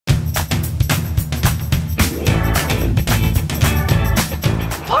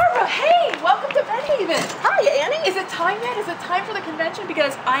convention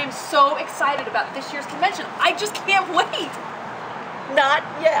because I am so excited about this year's convention. I just can't wait. Not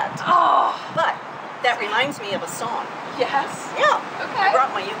yet. Oh. But that reminds me of a song. Yes? Yeah. Okay. I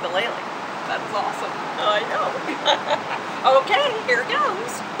brought my ukulele. That's awesome. I know. Okay, here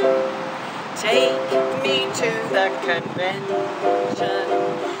goes. Take me to the convention.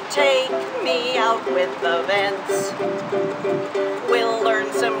 Take me out with the vents. We'll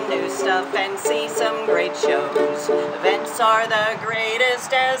learn some new stuff and see some great shows. Events are the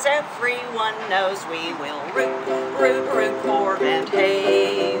greatest, as everyone knows. We will root for Vent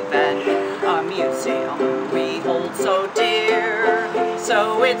Haven, a museum we hold so dear.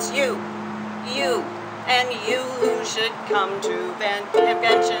 So it's you, and you who should come to Vent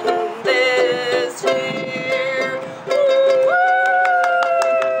Convention this year.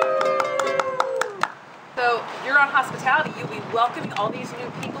 So you're on hospitality. You'll be welcoming all these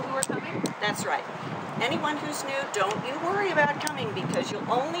new people who are coming? That's right. Anyone who's new, don't you worry about coming because you'll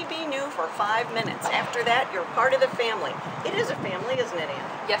only be new for 5 minutes. After that, you're part of the family. It is a family, isn't it, Ann?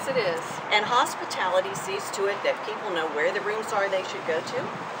 Yes, it is. And hospitality sees to it that people know where the rooms are they should go to,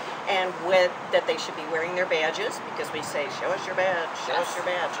 and that they should be wearing their badges, because we say, show us your badge, show us your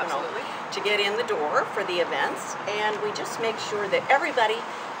badge, you know, to get in the door for the events. And we just make sure that everybody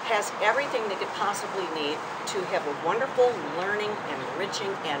has everything they could possibly need to have a wonderful, learning,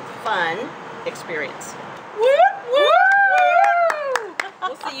 enriching, and fun experience. Woo! Woo!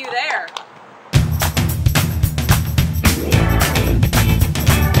 We'll see you there.